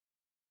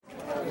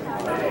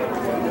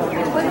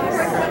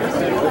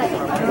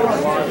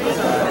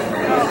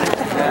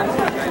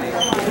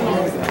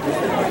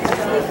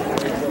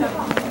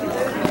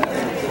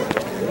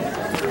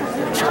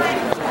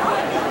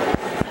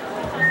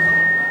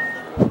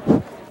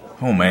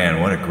Oh man,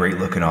 what a great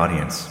looking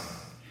audience.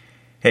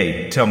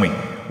 Hey, tell me,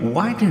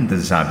 why didn't the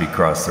zombie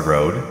cross the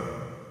road?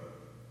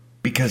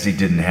 Because he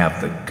didn't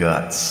have the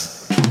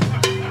guts.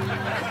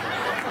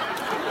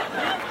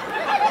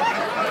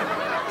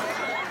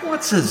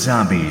 What's a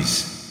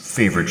zombie's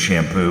favorite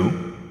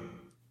shampoo?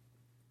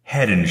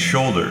 Head and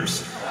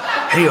Shoulders.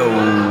 Heyo!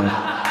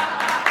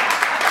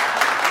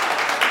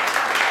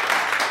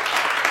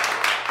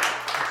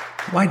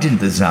 Why didn't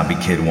the zombie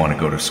kid want to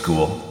go to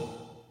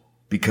school?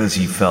 Because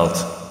he felt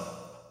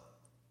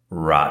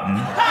rotten.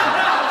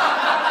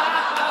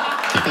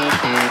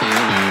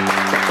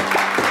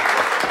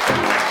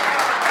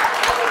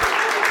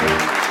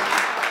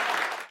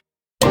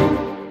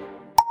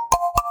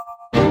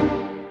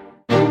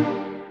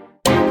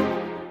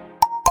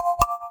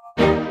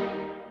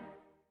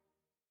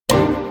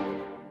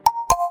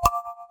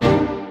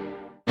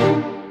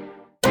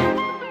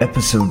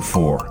 Episode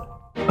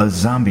 4: A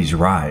Zombie's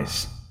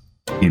Rise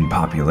in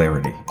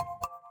Popularity.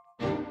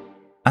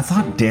 I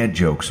thought dad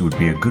jokes would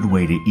be a good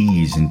way to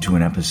ease into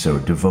an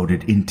episode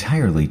devoted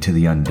entirely to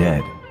the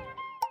undead.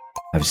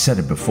 I've said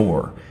it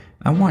before,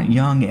 I want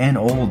young and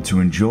old to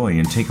enjoy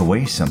and take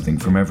away something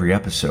from every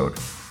episode.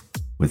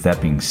 With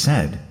that being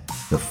said,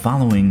 the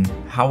following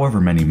however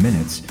many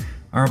minutes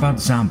are about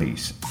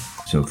zombies,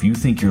 so if you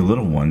think your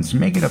little ones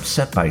may get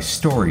upset by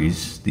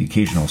stories, the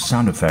occasional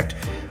sound effect,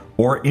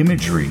 or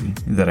imagery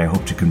that I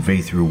hope to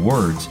convey through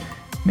words,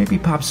 maybe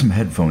pop some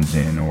headphones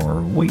in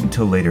or wait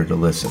until later to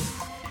listen.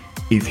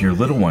 If your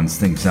little ones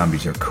think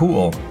zombies are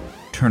cool,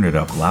 turn it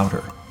up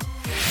louder.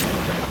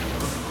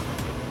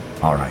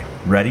 Alright,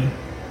 ready?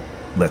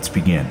 Let's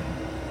begin.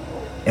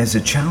 As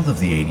a child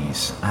of the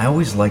 80s, I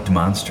always liked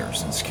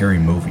monsters and scary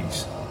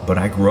movies, but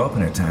I grew up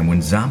in a time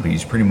when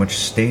zombies pretty much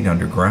stayed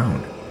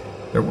underground.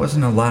 There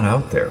wasn't a lot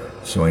out there,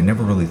 so I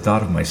never really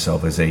thought of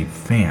myself as a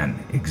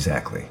fan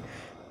exactly.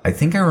 I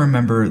think I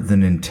remember the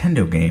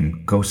Nintendo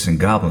game Ghosts and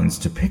Goblins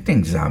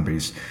depicting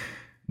zombies,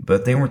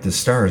 but they weren't the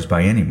stars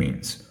by any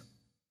means.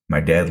 My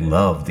dad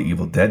loved the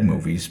Evil Dead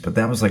movies, but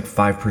that was like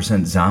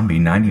 5% zombie,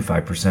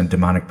 95%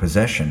 demonic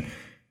possession,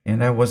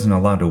 and I wasn't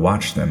allowed to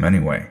watch them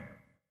anyway.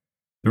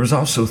 There was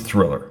also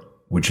Thriller,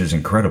 which is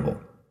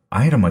incredible.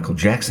 I had a Michael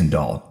Jackson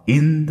doll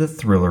in the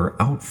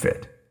Thriller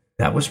outfit.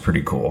 That was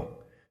pretty cool.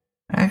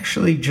 I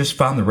actually just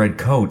found the red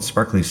coat,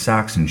 sparkly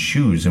socks, and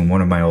shoes in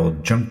one of my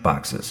old junk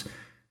boxes.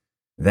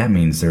 That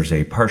means there's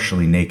a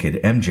partially naked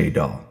MJ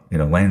doll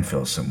in a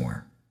landfill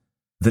somewhere.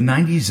 The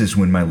 90s is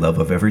when my love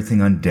of everything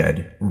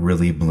undead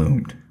really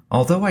bloomed.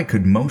 Although I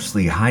could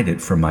mostly hide it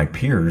from my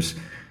peers,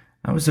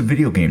 I was a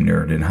video game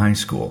nerd in high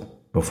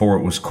school, before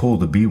it was cool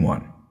to be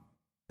one.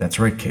 That's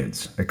right,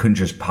 kids. I couldn't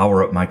just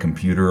power up my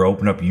computer,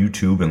 open up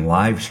YouTube, and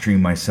live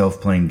stream myself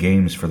playing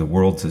games for the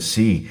world to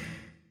see.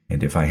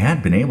 And if I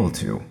had been able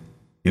to,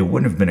 it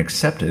wouldn't have been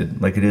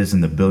accepted like it is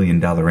in the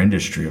billion-dollar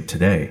industry of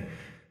today.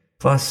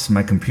 Plus,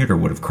 my computer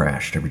would have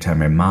crashed every time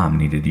my mom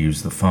needed to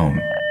use the phone.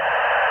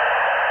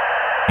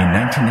 In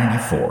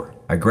 1994,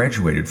 I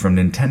graduated from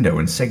Nintendo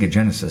and Sega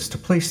Genesis to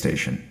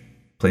PlayStation.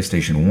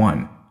 PlayStation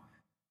 1.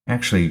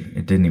 Actually,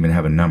 it didn't even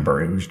have a number,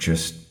 it was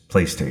just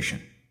PlayStation.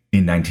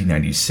 In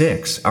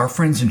 1996, our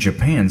friends in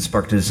Japan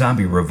sparked a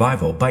zombie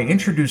revival by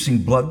introducing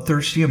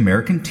bloodthirsty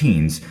American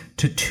teens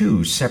to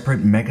two separate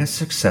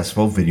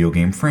mega-successful video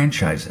game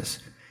franchises: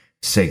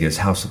 Sega's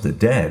House of the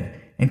Dead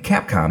and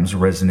Capcom's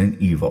Resident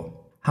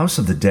Evil. House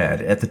of the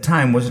Dead at the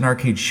time was an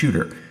arcade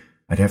shooter.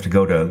 I'd have to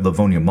go to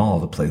Livonia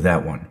Mall to play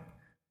that one.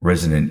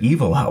 Resident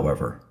Evil,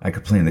 however, I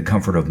could play in the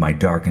comfort of my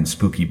dark and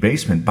spooky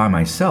basement by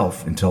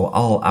myself until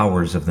all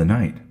hours of the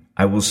night.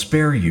 I will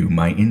spare you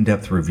my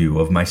in-depth review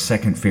of my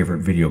second favorite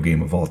video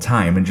game of all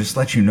time and just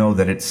let you know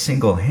that it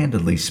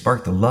single-handedly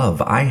sparked the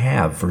love I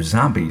have for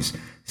zombies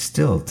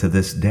still to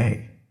this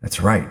day.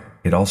 That's right.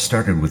 It all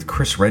started with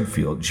Chris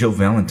Redfield, Jill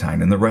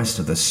Valentine, and the rest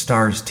of the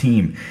STARS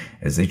team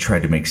as they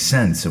tried to make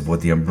sense of what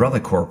the Umbrella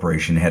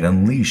Corporation had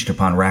unleashed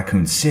upon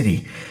Raccoon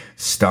City.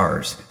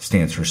 STARS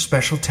stands for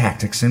Special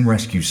Tactics and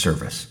Rescue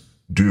Service.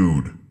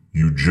 Dude,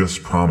 you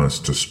just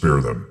promised to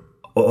spare them.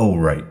 Oh,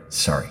 right.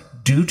 Sorry.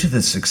 Due to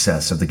the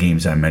success of the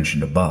games I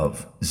mentioned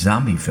above,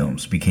 zombie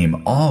films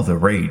became all the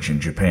rage in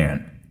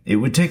Japan. It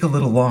would take a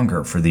little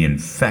longer for the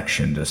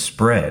infection to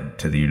spread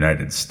to the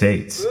United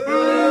States.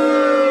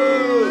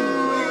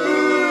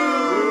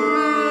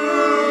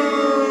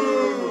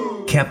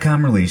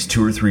 Capcom released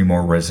 2 or 3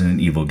 more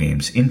Resident Evil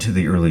games into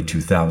the early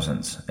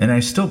 2000s, and I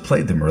still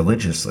played them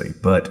religiously,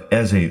 but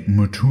as a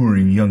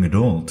maturing young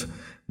adult,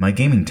 my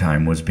gaming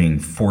time was being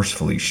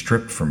forcefully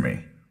stripped from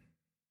me.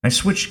 I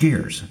switched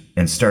gears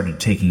and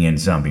started taking in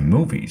zombie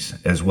movies,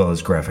 as well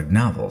as graphic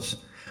novels.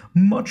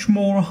 Much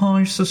more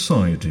high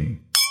society.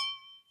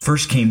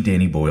 First came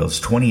Danny Boyle's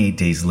 28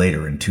 Days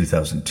Later in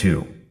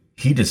 2002.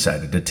 He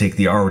decided to take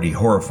the already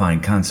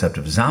horrifying concept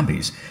of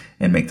zombies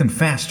and make them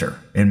faster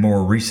and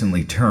more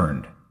recently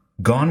turned.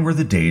 Gone were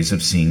the days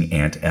of seeing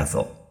Aunt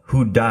Ethel,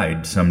 who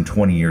died some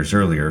 20 years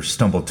earlier,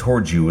 stumble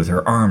towards you with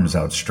her arms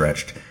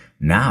outstretched.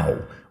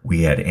 Now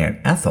we had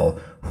Aunt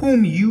Ethel,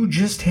 whom you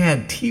just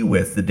had tea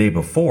with the day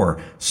before,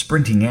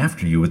 sprinting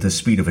after you with the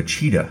speed of a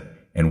cheetah.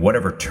 and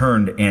whatever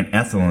turned Aunt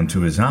Ethel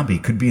into a zombie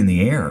could be in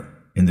the air,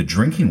 in the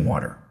drinking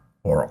water,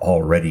 or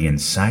already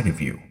inside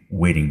of you,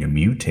 waiting to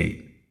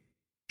mutate.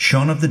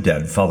 Shaun of the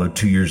Dead followed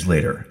 2 years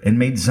later and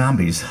made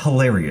zombies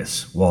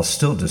hilarious while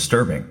still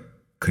disturbing.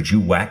 Could you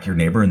whack your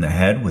neighbor in the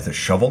head with a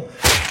shovel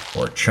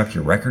or chuck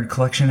your record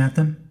collection at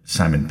them?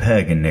 Simon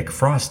Pegg and Nick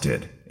Frost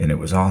did, and it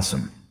was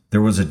awesome.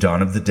 There was a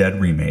Dawn of the Dead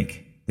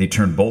remake. They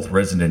turned both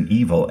Resident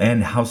Evil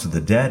and House of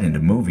the Dead into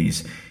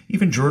movies.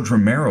 Even George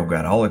Romero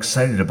got all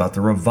excited about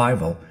the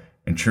revival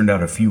and churned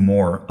out a few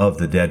more of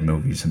the Dead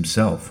movies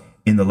himself.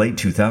 In the late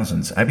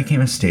 2000s, I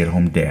became a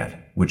stay-at-home dad,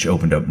 which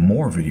opened up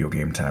more video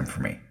game time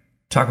for me.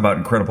 Talk about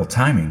incredible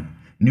timing.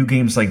 New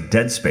games like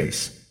Dead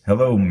Space,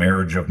 hello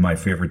marriage of my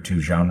favorite two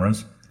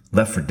genres,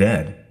 Left 4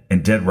 Dead,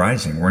 and Dead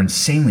Rising were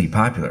insanely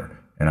popular,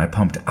 and I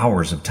pumped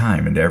hours of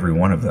time into every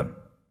one of them.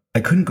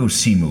 I couldn't go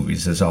see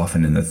movies as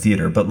often in the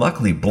theater, but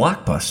luckily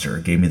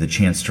Blockbuster gave me the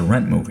chance to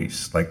rent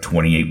movies, like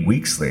 28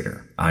 Weeks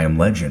Later, I Am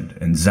Legend,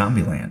 and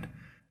Zombieland.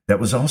 That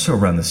was also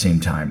around the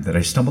same time that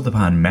I stumbled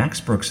upon Max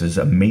Brooks'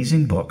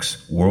 amazing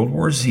books, World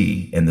War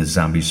Z and The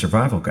Zombie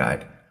Survival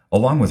Guide,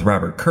 along with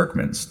Robert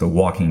Kirkman's The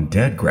Walking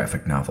Dead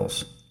graphic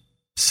novels.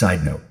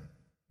 Side note,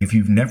 if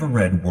you've never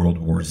read World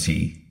War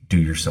Z, do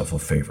yourself a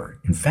favor.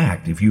 In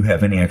fact, if you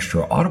have any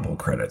extra Audible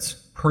credits,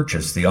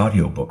 purchase the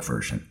audiobook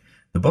version.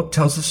 The book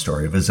tells the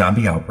story of a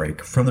zombie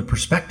outbreak from the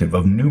perspective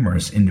of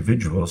numerous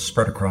individuals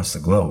spread across the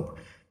globe.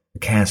 The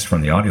cast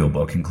from the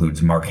audiobook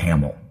includes Mark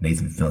Hamill,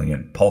 Nathan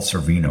Fillion, Paul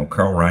Sorvino,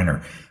 Carl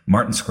Reiner,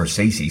 Martin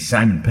Scorsese,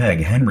 Simon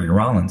Pegg, Henry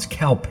Rollins,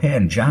 Kal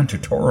Penn, John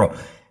Turturro,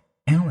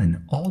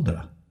 Alan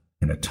Alda,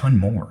 and a ton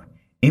more.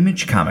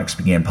 Image Comics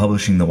began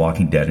publishing The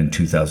Walking Dead in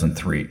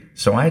 2003,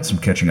 so I had some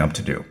catching up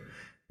to do.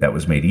 That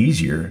was made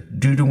easier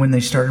due to when they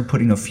started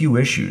putting a few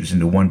issues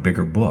into one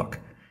bigger book.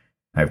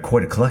 I have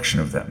quite a collection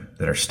of them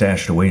that are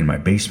stashed away in my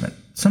basement.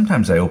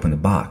 Sometimes I open the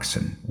box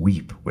and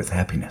weep with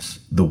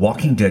happiness. The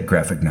Walking Dead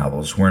graphic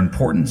novels were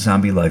important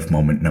zombie life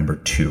moment number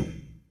 2,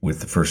 with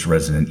the first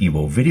Resident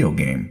Evil video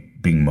game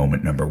being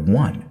moment number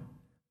 1.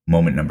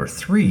 Moment number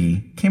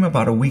 3 came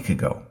about a week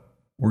ago.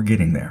 We're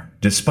getting there.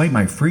 Despite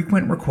my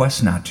frequent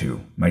requests not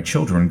to, my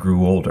children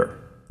grew older.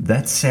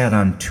 That's sad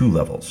on 2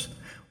 levels.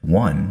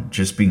 1,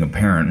 just being a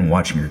parent and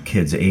watching your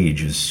kids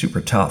age is super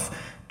tough.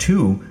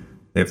 2,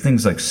 they have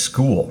things like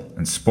school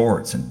and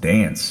sports and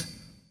dance.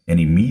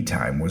 Any me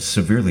time was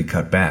severely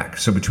cut back,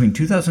 so between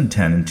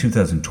 2010 and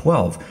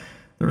 2012,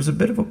 there was a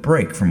bit of a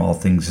break from all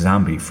things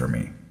zombie for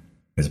me.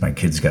 As my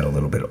kids got a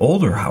little bit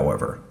older,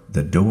 however,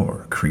 the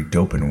door creaked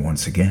open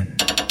once again.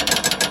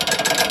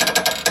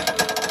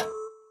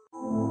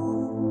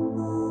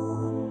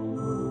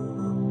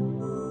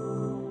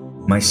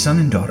 My son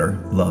and daughter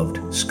loved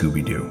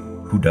Scooby-Doo.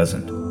 Who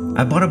doesn't?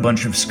 I bought a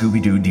bunch of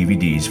Scooby-Doo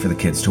DVDs for the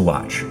kids to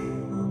watch.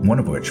 One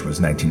of which was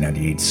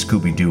 1998's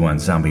Scooby-Doo on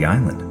Zombie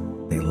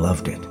Island. They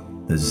loved it.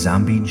 The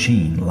zombie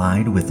gene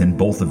lied within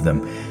both of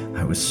them.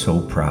 I was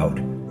so proud.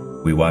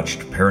 We watched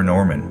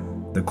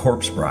Paranorman, The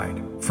Corpse Bride,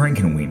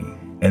 Frankenweenie,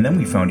 and then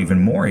we found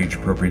even more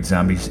age-appropriate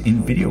zombies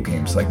in video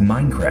games like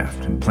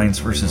Minecraft and Plants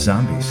vs.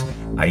 Zombies.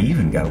 I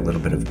even got a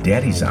little bit of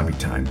daddy zombie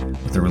time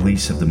with the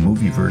release of the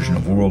movie version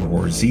of World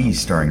War Z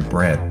starring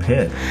Brad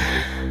Pitt.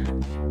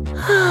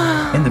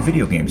 And the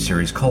video game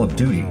series Call of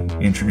Duty,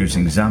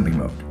 introducing zombie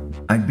mode.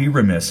 I'd be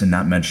remiss in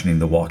not mentioning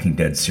the Walking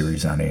Dead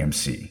series on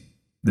AMC,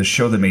 the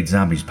show that made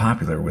zombies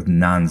popular with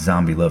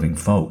non-zombie loving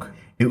folk.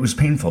 It was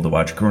painful to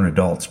watch grown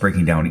adults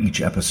breaking down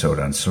each episode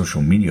on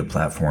social media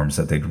platforms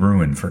that they'd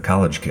ruined for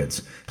college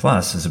kids.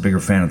 Plus, as a bigger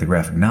fan of the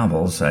graphic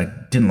novels, I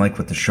didn't like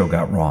what the show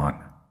got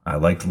wrong. I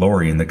liked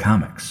Lori in the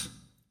comics,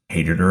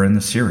 hated her in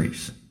the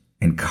series,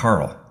 and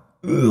Carl.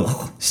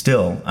 Ugh.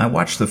 Still, I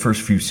watched the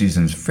first few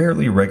seasons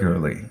fairly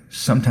regularly,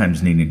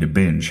 sometimes needing to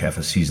binge half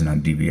a season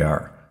on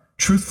DVR.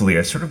 Truthfully,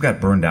 I sort of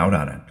got burned out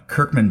on it.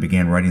 Kirkman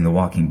began writing The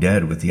Walking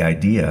Dead with the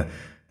idea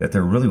that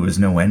there really was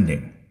no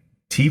ending.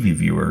 TV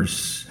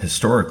viewers,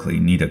 historically,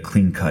 need a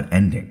clean-cut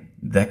ending.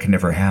 That can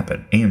never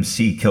happen.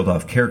 AMC killed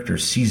off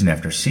characters season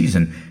after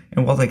season,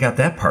 and while they got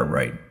that part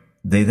right,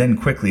 they then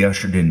quickly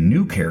ushered in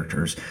new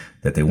characters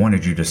that they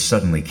wanted you to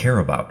suddenly care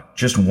about.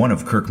 Just one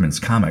of Kirkman's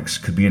comics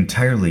could be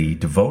entirely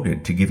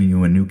devoted to giving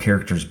you a new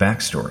character's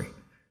backstory.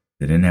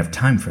 They didn't have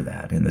time for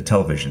that in the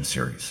television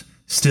series.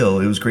 Still,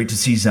 it was great to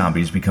see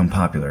zombies become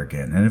popular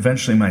again, and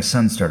eventually my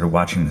son started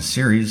watching the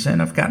series,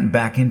 and I've gotten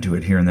back into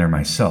it here and there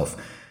myself.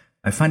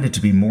 I find it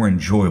to be more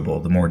enjoyable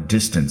the more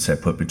distance I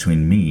put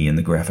between me and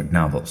the graphic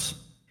novels.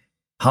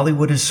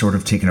 Hollywood has sort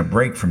of taken a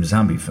break from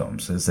zombie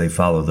films as they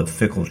follow the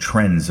fickle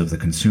trends of the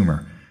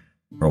consumer.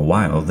 For a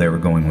while, they were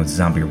going with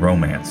zombie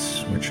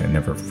romance, which I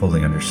never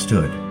fully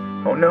understood.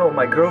 Oh no,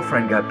 my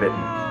girlfriend got bitten.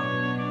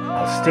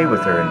 I'll stay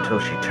with her until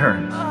she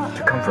turns,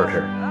 to comfort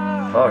her.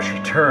 Oh, she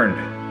turned.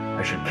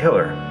 I should kill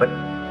her, but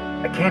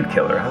I can't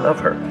kill her. I love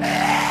her.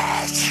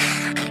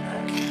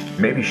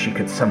 Maybe she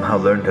could somehow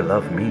learn to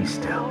love me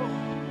still.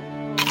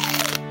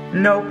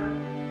 Nope.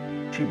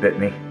 She bit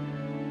me.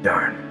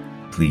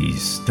 Darn.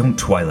 Please, don't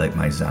Twilight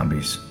my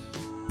zombies.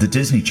 The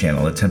Disney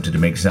Channel attempted to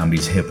make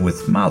zombies hip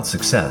with mild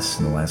success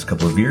in the last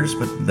couple of years,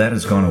 but that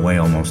has gone away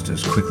almost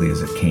as quickly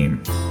as it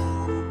came.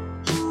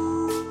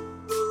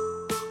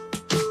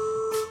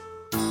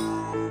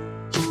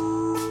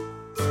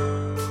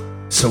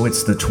 So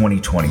it's the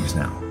 2020s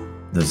now.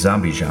 The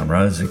zombie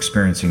genre is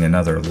experiencing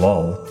another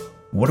lull.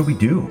 What do we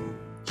do?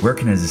 Where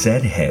can a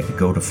Zed head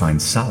go to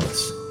find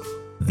solace?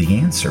 The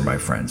answer, my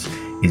friends,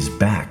 is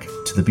back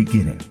to the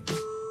beginning.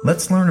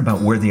 Let's learn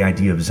about where the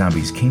idea of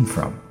zombies came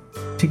from.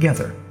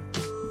 Together,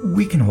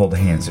 we can hold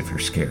hands if you're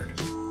scared.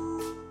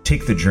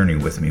 Take the journey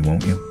with me,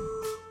 won't you?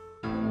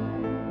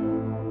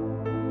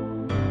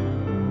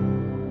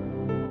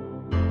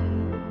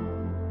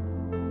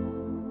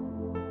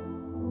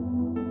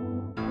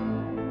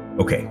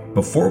 Okay,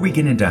 before we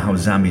get into how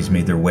zombies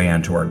made their way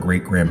onto our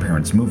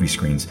great-grandparents' movie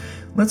screens,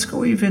 let's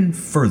go even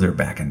further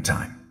back in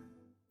time.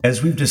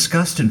 As we've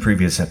discussed in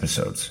previous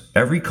episodes,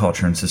 every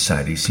culture and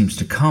society seems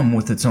to come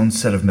with its own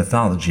set of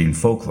mythology and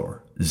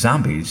folklore.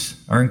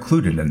 Zombies are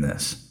included in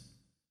this.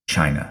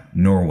 China,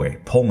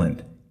 Norway,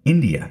 Poland,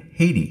 India,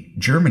 Haiti,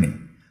 Germany.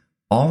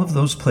 All of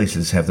those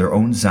places have their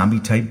own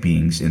zombie-type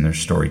beings in their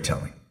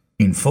storytelling.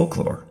 In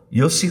folklore,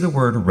 you'll see the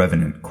word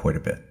revenant quite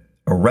a bit.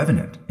 A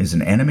revenant is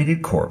an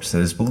animated corpse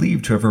that is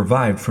believed to have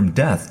revived from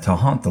death to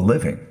haunt the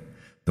living.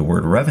 The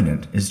word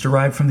revenant is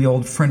derived from the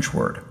old French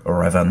word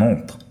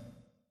revenant,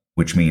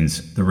 which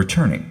means the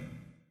returning.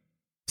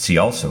 See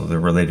also the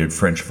related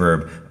French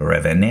verb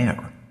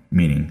revenir,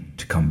 meaning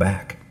to come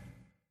back.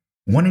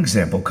 One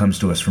example comes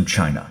to us from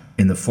China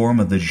in the form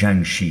of the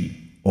Jiangshi,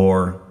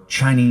 or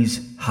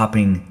Chinese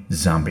hopping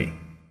zombie.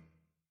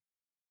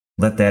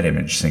 Let that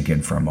image sink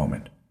in for a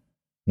moment.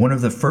 One of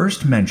the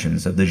first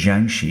mentions of the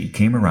Jiangshi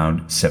came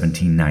around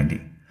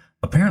 1790.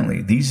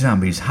 Apparently, these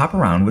zombies hop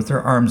around with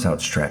their arms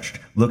outstretched,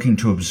 looking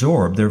to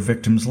absorb their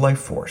victim's life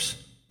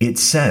force.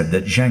 It's said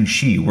that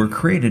Jiangshi were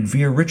created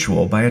via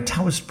ritual by a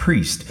Taoist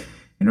priest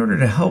in order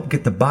to help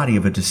get the body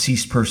of a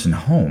deceased person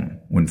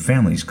home when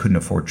families couldn't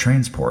afford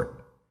transport.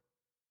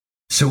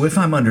 So if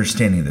I'm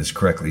understanding this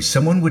correctly,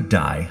 someone would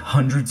die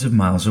hundreds of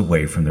miles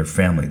away from their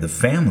family. The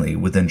family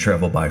would then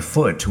travel by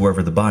foot to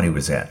wherever the body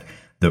was at.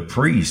 The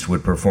priest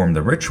would perform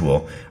the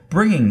ritual,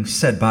 bringing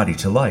said body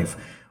to life,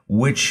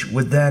 which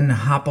would then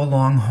hop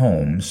along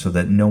home so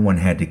that no one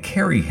had to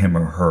carry him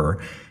or her,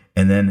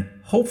 and then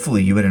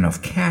hopefully you had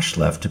enough cash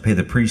left to pay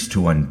the priest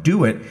to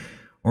undo it,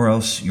 or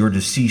else your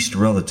deceased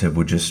relative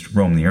would just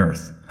roam the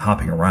earth,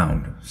 hopping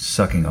around,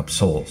 sucking up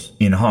souls.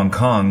 In Hong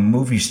Kong,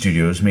 movie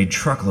studios made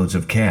truckloads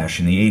of cash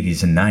in the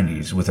 80s and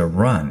 90s with a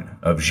run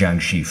of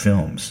Jiangshi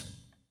films.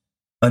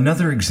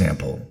 Another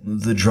example,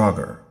 the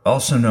Draugr,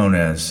 also known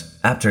as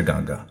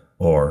Apterganga,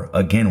 or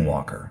a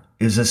Ginwalker,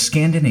 is a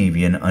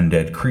Scandinavian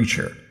undead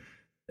creature.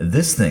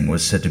 This thing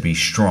was said to be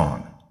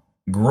strong,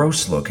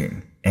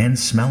 gross-looking, and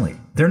smelly.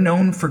 They're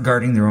known for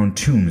guarding their own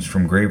tombs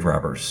from grave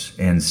robbers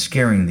and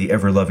scaring the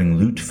ever-loving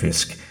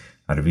lutefisk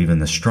out of even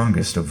the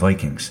strongest of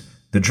Vikings.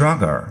 The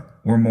Draugr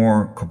were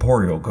more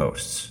corporeal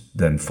ghosts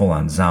than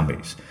full-on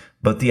zombies,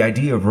 but the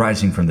idea of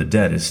rising from the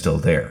dead is still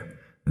there.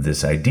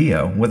 This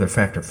idea, whether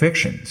fact or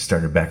fiction,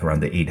 started back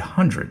around the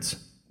 800s.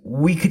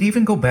 We could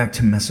even go back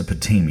to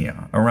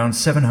Mesopotamia, around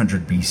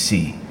 700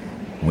 BC,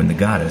 when the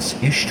goddess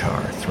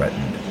Ishtar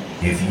threatened,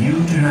 "If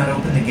you do not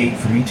open the gate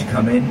for me to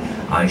come in,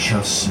 I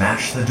shall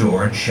smash the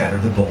door and shatter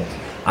the bolt.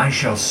 I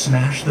shall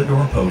smash the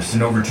doorposts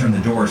and overturn the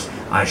doors.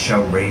 I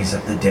shall raise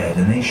up the dead,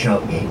 and they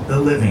shall eat the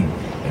living,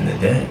 and the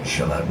dead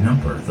shall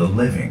outnumber the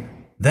living."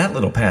 That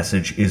little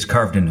passage is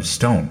carved into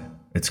stone.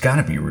 It's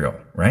gotta be real,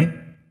 right?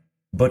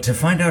 But to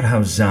find out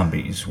how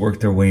zombies work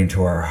their way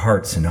into our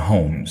hearts and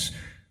homes,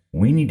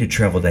 we need to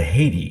travel to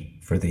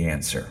Haiti for the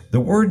answer. The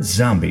word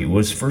zombie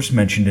was first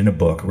mentioned in a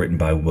book written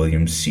by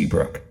William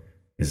Seabrook.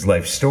 His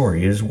life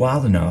story is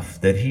wild enough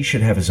that he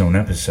should have his own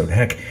episode.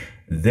 Heck,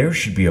 there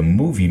should be a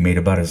movie made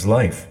about his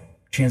life.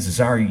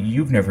 Chances are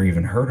you've never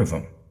even heard of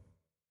him.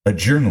 A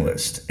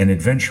journalist and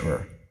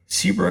adventurer,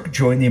 Seabrook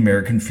joined the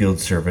American Field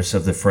Service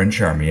of the French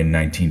Army in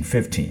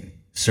 1915,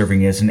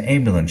 serving as an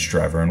ambulance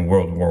driver in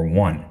World War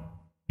I.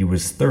 He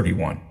was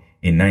 31.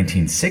 In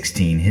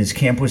 1916, his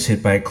camp was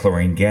hit by a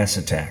chlorine gas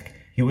attack.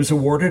 He was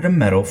awarded a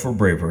medal for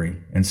bravery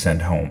and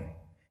sent home.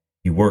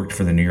 He worked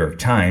for the New York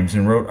Times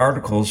and wrote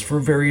articles for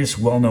various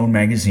well-known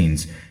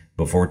magazines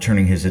before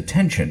turning his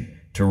attention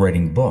to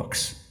writing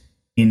books.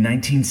 In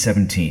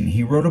 1917,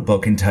 he wrote a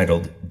book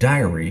entitled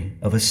Diary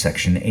of a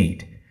Section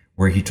 8,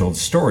 where he told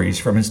stories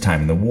from his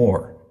time in the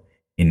war.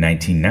 In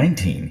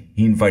 1919,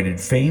 he invited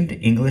famed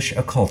English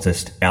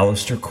occultist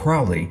Aleister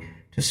Crowley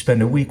to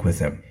spend a week with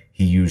him.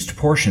 He used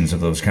portions of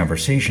those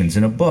conversations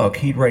in a book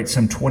he'd write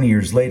some 20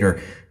 years later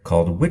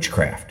called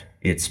Witchcraft,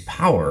 Its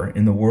Power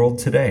in the World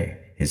Today.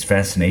 His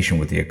fascination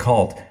with the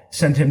occult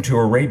sent him to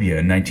Arabia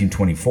in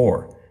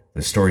 1924.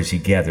 The stories he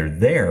gathered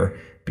there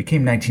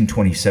became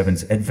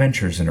 1927's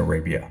Adventures in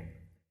Arabia.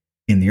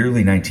 In the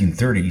early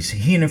 1930s,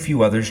 he and a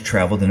few others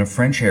traveled in a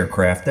French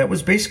aircraft that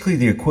was basically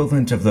the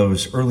equivalent of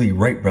those early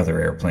Wright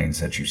brother airplanes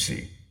that you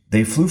see.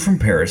 They flew from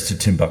Paris to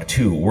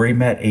Timbuktu, where he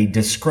met a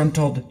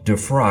disgruntled,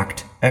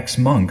 defrocked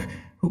ex-monk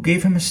who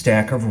gave him a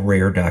stack of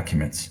rare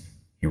documents.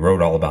 He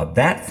wrote all about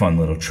that fun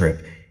little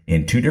trip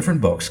in 2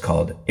 different books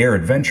called Air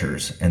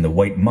Adventures and The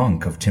White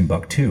Monk of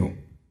Timbuktu.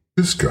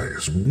 This guy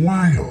is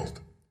wild.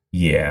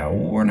 Yeah,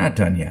 we're not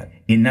done yet.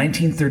 In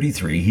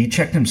 1933, he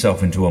checked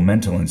himself into a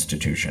mental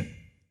institution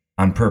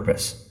on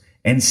purpose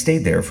and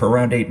stayed there for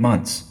around 8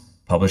 months,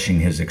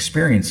 publishing his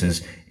experiences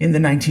in the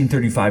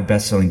 1935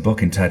 best-selling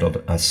book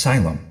entitled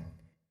Asylum.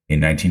 In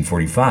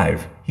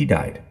 1945, he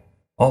died,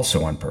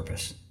 also on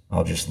purpose.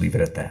 I'll just leave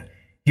it at that.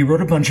 He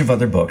wrote a bunch of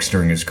other books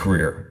during his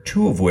career,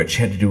 2 of which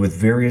had to do with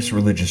various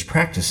religious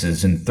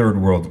practices in third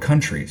world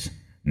countries,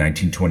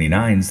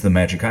 1929's The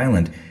Magic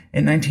Island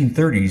and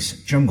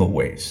 1930's Jungle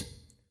Ways.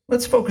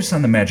 Let's focus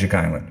on The Magic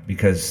Island,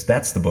 because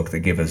that's the book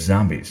that gave us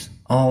zombies.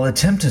 I'll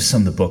attempt to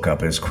sum the book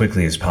up as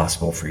quickly as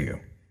possible for you.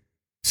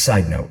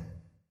 Side note,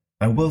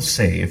 I will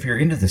say if you're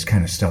into this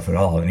kind of stuff at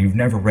all and you've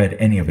never read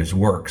any of his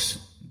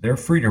works, they're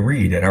free to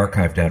read at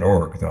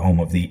archive.org, the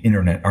home of the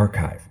Internet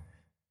Archive.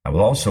 I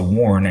will also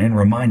warn and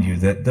remind you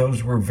that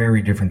those were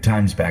very different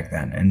times back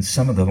then, and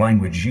some of the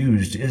language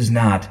used is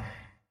not,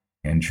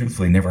 and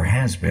truthfully never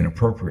has been,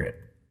 appropriate.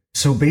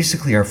 So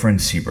basically our friend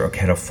Seabrook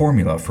had a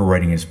formula for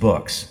writing his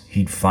books.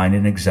 He'd find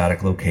an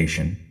exotic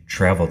location,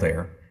 travel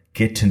there,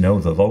 get to know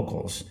the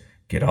locals,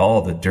 get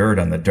all the dirt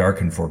on the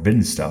dark and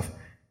forbidden stuff,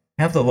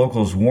 have the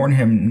locals warn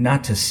him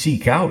not to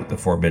seek out the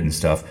forbidden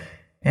stuff,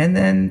 and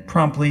then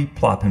promptly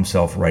plop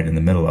himself right in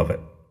the middle of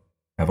it.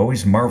 I've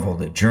always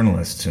marveled at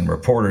journalists and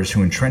reporters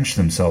who entrench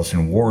themselves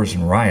in wars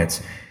and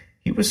riots.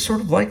 He was sort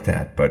of like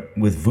that, but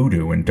with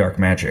voodoo and dark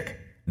magic.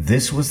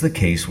 This was the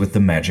case with the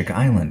Magic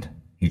Island.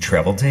 He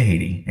traveled to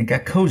Haiti and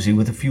got cozy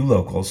with a few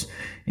locals,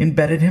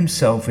 embedded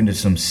himself into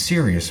some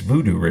serious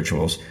voodoo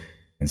rituals,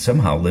 and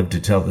somehow lived to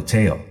tell the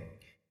tale.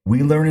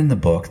 We learn in the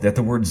book that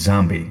the word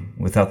zombie,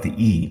 without the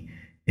E,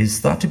 is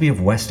thought to be of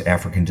West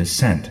African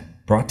descent,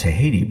 brought to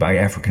Haiti by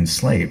African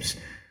slaves.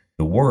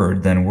 The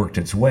word then worked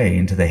its way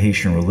into the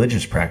Haitian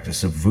religious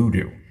practice of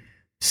voodoo.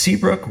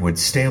 Seabrook would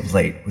stay up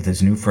late with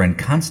his new friend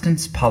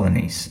Constance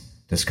Polynice,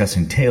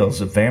 discussing tales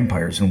of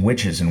vampires and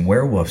witches and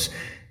werewolves,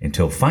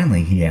 until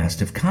finally he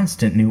asked if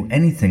Constant knew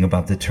anything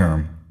about the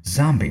term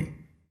zombie.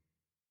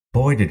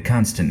 Boy, did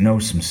Constant know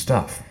some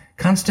stuff.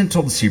 Constant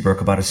told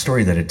Seabrook about a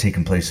story that had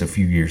taken place a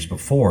few years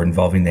before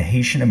involving the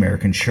Haitian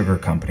American Sugar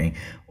Company,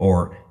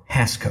 or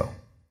HASCO.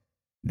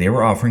 They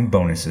were offering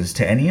bonuses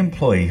to any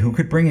employee who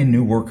could bring in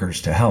new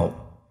workers to help.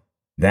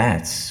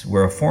 That's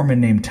where a foreman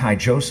named Ty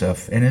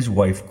Joseph and his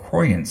wife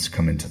Croyance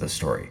come into the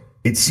story.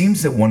 It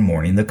seems that one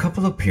morning the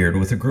couple appeared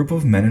with a group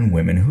of men and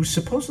women who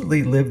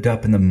supposedly lived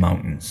up in the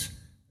mountains.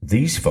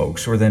 These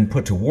folks were then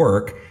put to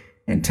work,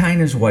 and Ty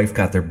and his wife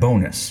got their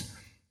bonus.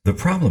 The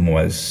problem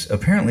was,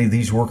 apparently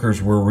these workers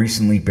were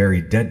recently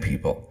buried dead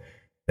people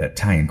that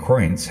Ty and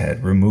Croyance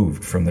had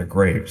removed from their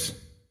graves.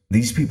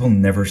 These people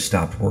never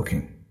stopped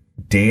working.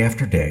 Day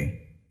after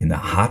day, in the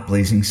hot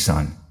blazing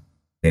sun.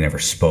 They never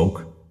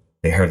spoke,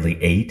 they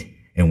hardly ate,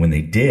 and when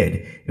they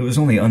did, it was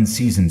only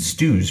unseasoned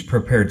stews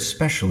prepared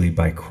specially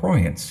by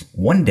Croyance.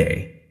 One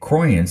day,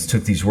 Croyance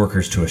took these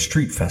workers to a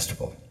street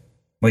festival,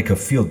 like a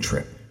field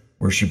trip,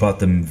 where she bought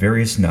them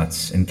various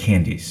nuts and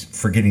candies,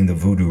 forgetting the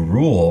voodoo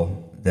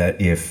rule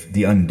that if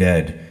the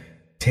undead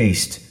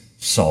taste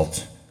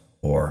salt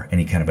or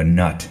any kind of a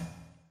nut,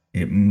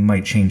 it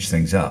might change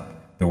things up.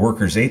 The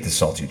workers ate the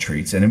salty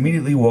treats and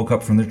immediately woke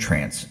up from their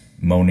trance,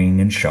 moaning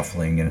and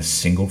shuffling in a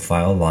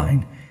single-file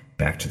line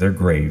back to their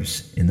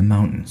graves in the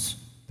mountains.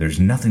 There's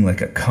nothing like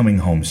a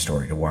coming-home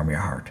story to warm your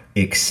heart.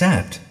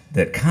 Except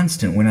that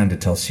Constant went on to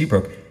tell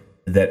Seabrook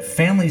that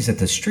families at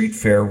the street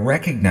fair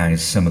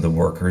recognized some of the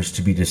workers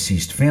to be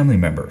deceased family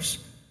members,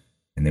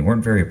 and they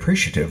weren't very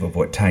appreciative of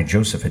what Ty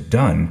Joseph had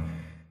done,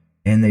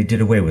 and they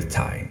did away with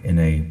Ty in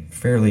a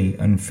fairly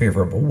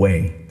unfavorable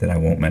way that I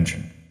won't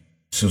mention.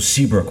 So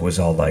Seabrook was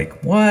all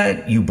like,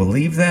 "What? You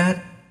believe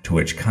that?" To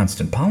which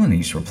Constant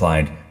Polynice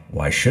replied,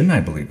 "Why shouldn't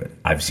I believe it?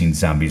 I've seen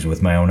zombies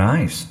with my own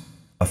eyes."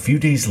 A few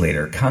days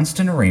later,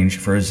 Constant arranged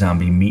for a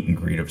zombie meet and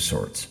greet of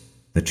sorts.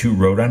 The two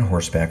rode on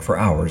horseback for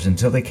hours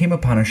until they came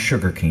upon a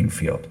sugarcane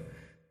field.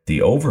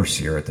 The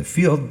overseer at the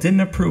field didn't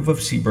approve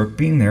of Seabrook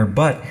being there,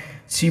 but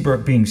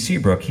Seabrook being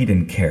Seabrook, he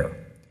didn't care.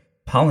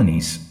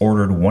 Polynice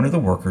ordered one of the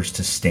workers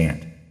to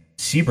stand.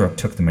 Seabrook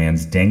took the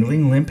man's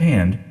dangling limp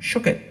hand,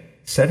 shook it,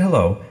 said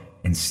hello,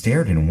 and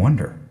stared in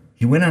wonder.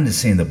 He went on to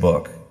say in the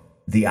book,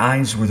 "The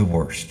eyes were the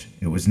worst.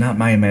 It was not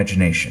my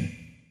imagination.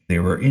 They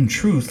were in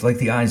truth like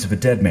the eyes of a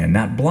dead man,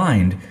 not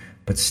blind,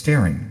 but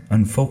staring,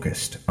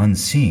 unfocused,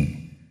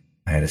 unseeing.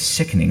 I had a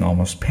sickening,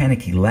 almost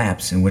panicky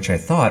lapse in which I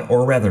thought,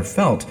 or rather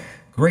felt,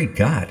 great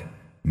God,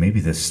 maybe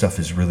this stuff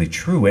is really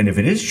true, and if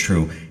it is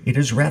true, it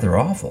is rather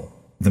awful."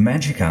 The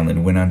Magic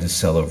Island went on to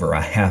sell over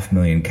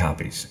 500,000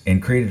 copies and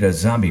created a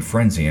zombie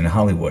frenzy in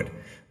Hollywood.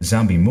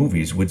 Zombie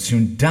movies would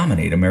soon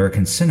dominate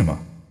American cinema.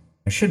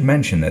 I should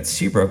mention that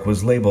Seabrook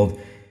was labeled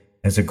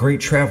as a great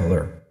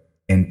traveler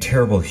and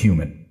terrible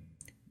human.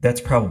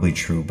 That's probably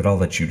true, but I'll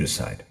let you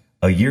decide.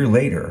 A year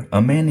later, a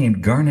man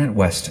named Garnett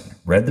Weston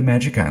read The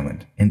Magic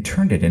Island and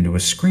turned it into a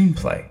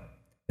screenplay.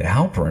 The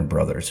Halperin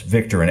brothers,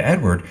 Victor and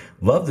Edward,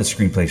 loved the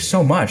screenplay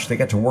so much they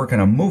got to work on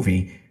a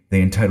movie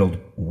they entitled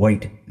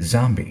White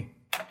Zombie.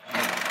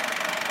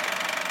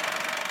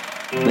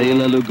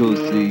 Bela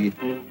Lugosi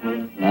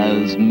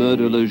as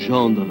Murder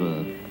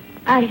Legendre.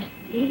 I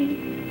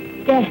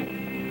see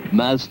death.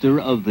 Master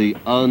of the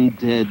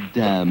undead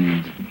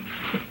damned.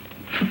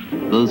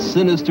 The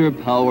sinister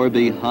power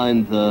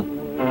behind the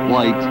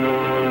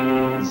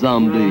White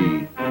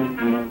Zombie.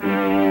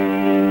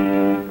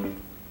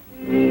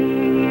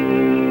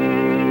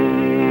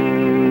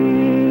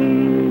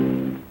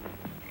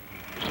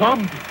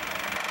 Zombie.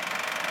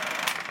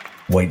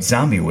 White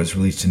Zombie was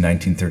released in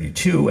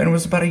 1932 and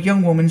was about a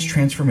young woman's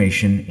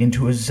transformation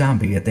into a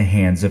zombie at the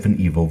hands of an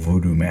evil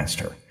voodoo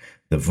master.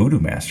 The voodoo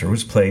master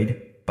was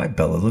played by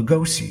Bela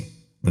Lugosi.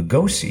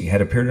 Lugosi had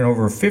appeared in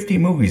over 50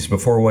 movies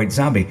before White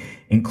Zombie,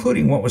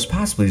 including what was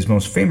possibly his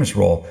most famous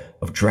role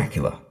of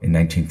Dracula in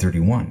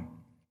 1931.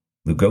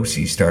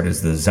 Lugosi starred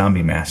as the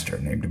zombie master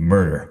named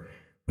Murder,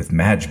 with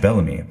Madge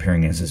Bellamy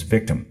appearing as his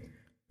victim.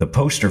 The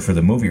poster for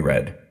the movie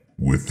read,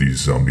 "With these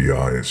zombie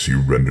eyes, he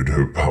rendered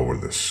her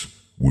powerless.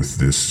 With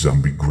this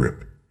zombie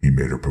grip, he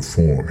made her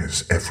perform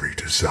his every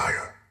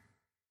desire."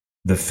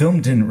 The film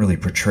didn't really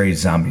portray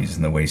zombies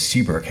in the way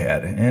Seabrook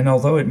had, and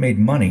although it made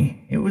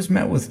money, it was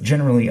met with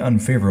generally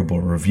unfavorable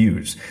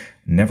reviews.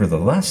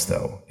 Nevertheless,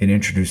 though, it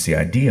introduced the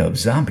idea of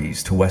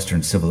zombies to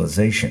Western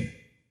civilization.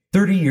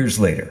 30 years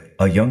later,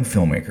 a young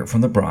filmmaker from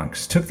the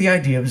Bronx took the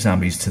idea of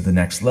zombies to the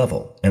next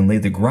level and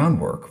laid the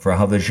groundwork for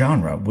how the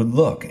genre would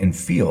look and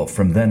feel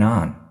from then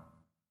on.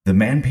 The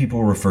man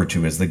people refer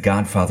to as the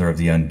godfather of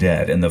the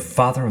undead and the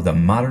father of the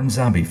modern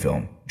zombie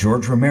film,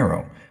 George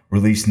Romero,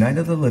 released Night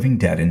of the Living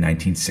Dead in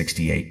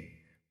 1968.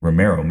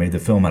 Romero made the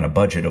film on a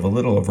budget of a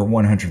little over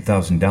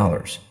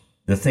 $100,000.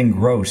 The thing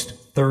grossed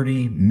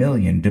 $30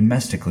 million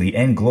domestically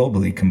and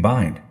globally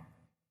combined.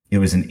 It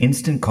was an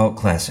instant cult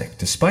classic,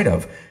 despite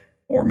of,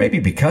 or maybe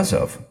because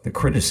of, the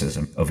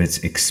criticism of its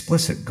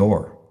explicit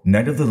gore.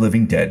 Night of the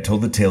Living Dead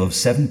told the tale of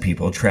 7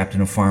 people trapped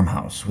in a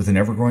farmhouse with an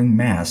ever-growing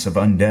mass of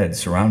undead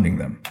surrounding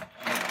them.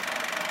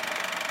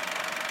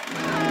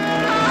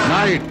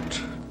 Night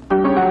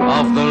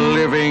of the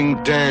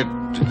Living Dead.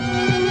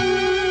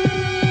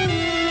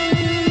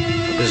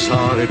 A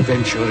bizarre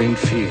adventure in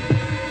fear.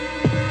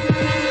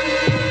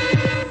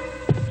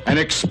 An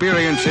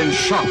experience in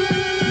shock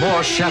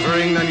more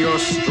shattering than your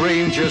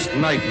strangest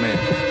nightmare.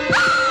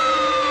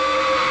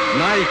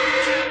 Night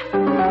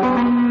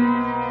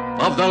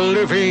of the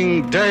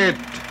Living Dead.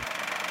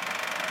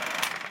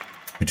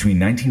 Between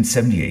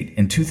 1978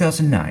 and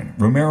 2009,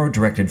 Romero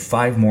directed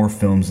 5 more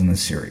films in the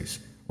series,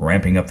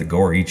 ramping up the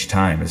gore each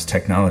time as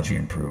technology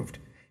improved.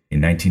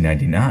 In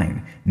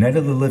 1999, Night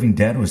of the Living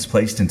Dead was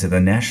placed into the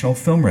National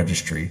Film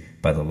Registry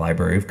by the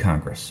Library of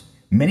Congress.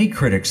 Many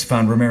critics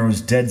found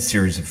Romero's Dead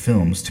series of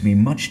films to be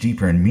much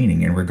deeper in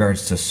meaning in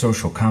regards to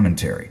social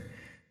commentary.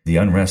 The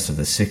unrest of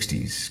the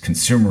 60s,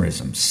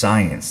 consumerism,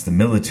 science, the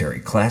military,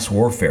 class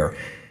warfare,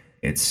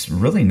 it's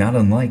really not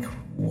unlike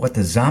what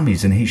the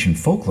zombies in Haitian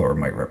folklore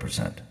might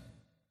represent.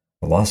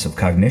 The loss of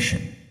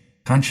cognition,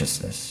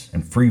 consciousness,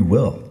 and free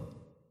will.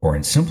 Or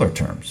in simpler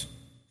terms,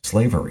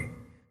 slavery.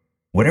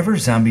 Whatever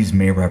zombies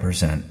may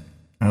represent,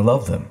 I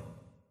love them.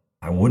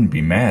 I wouldn't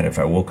be mad if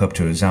I woke up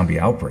to a zombie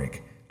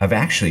outbreak. I've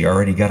actually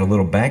already got a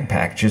little bag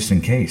packed just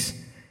in case.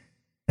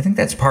 I think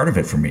that's part of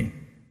it for me.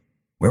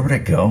 Where would I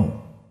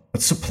go?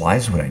 What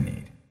supplies would I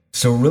need?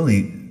 So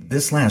really,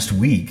 this last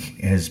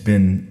week has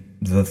been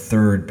the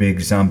third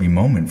big zombie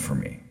moment for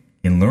me.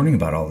 In learning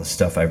about all this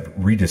stuff, I've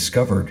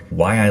rediscovered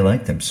why I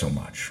like them so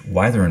much,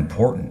 why they're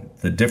important,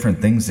 the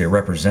different things they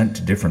represent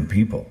to different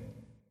people.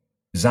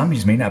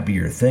 Zombies may not be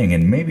your thing,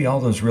 and maybe all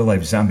those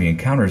real-life zombie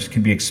encounters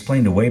can be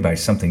explained away by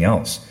something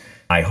else.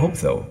 I hope,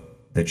 though,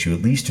 that you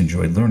at least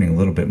enjoyed learning a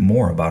little bit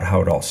more about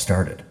how it all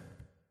started.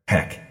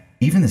 Heck,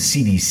 even the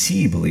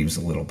CDC believes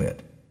a little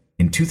bit.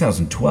 In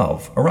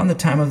 2012, around the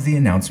time of the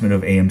announcement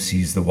of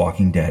AMC's The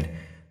Walking Dead,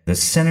 the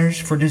Centers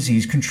for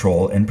Disease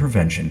Control and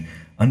Prevention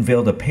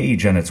unveiled a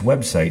page on its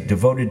website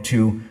devoted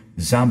to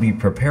zombie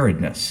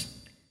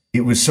preparedness.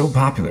 It was so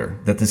popular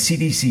that the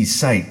CDC's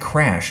site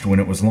crashed when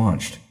it was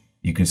launched.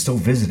 You can still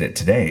visit it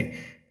today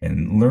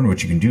and learn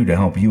what you can do to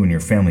help you and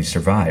your family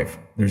survive.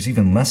 There's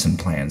even lesson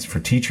plans for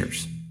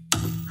teachers.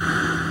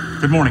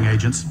 Good morning,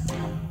 agents.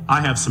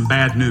 I have some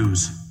bad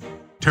news.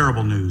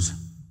 Terrible news.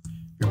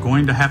 You're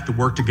going to have to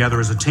work together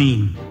as a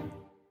team.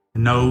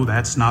 And no,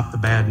 that's not the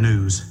bad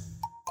news.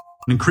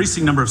 An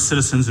increasing number of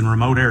citizens in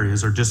remote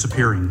areas are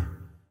disappearing.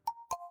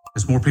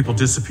 As more people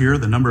disappear,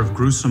 the number of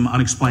gruesome,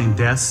 unexplained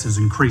deaths is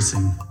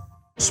increasing,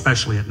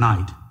 especially at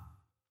night.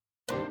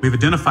 We've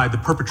identified the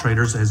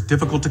perpetrators as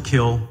difficult to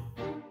kill,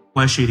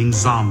 flesh-eating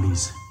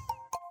zombies.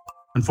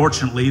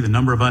 Unfortunately, the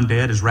number of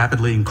undead is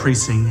rapidly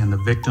increasing, and the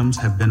victims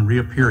have been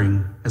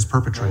reappearing as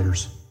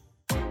perpetrators.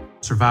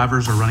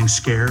 Survivors are running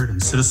scared,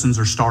 and citizens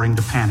are starting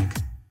to panic.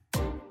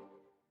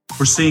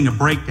 We're seeing a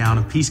breakdown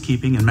of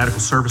peacekeeping and medical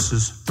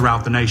services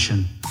throughout the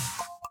nation,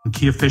 and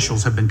key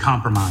officials have been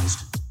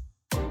compromised.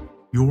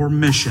 Your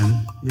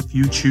mission, if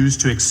you choose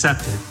to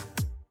accept it,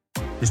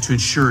 is to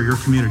ensure your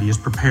community is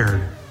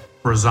prepared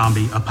for a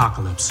zombie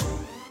apocalypse.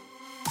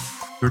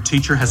 Your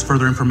teacher has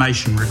further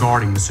information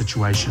regarding the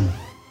situation.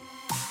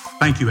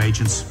 Thank you,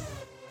 agents,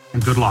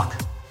 and good luck.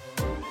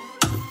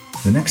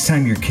 The next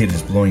time your kid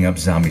is blowing up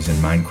zombies in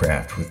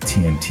Minecraft with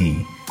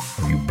TNT,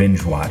 or you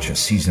binge watch a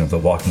season of The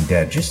Walking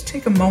Dead, just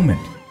take a moment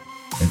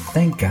and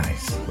thank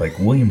guys like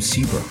William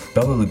Seabrook,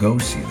 Bela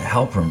Lugosi, the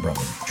Halperin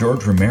brothers,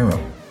 George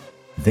Romero.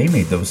 They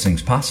made those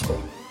things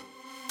possible.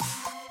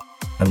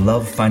 I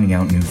love finding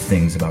out new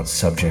things about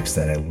subjects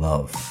that I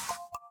love.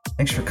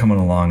 Thanks for coming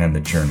along on the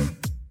journey.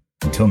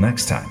 Until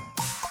next time,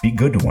 be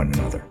good to one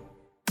another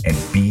and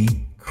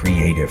be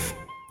creative.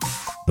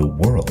 The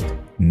world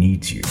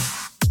needs you.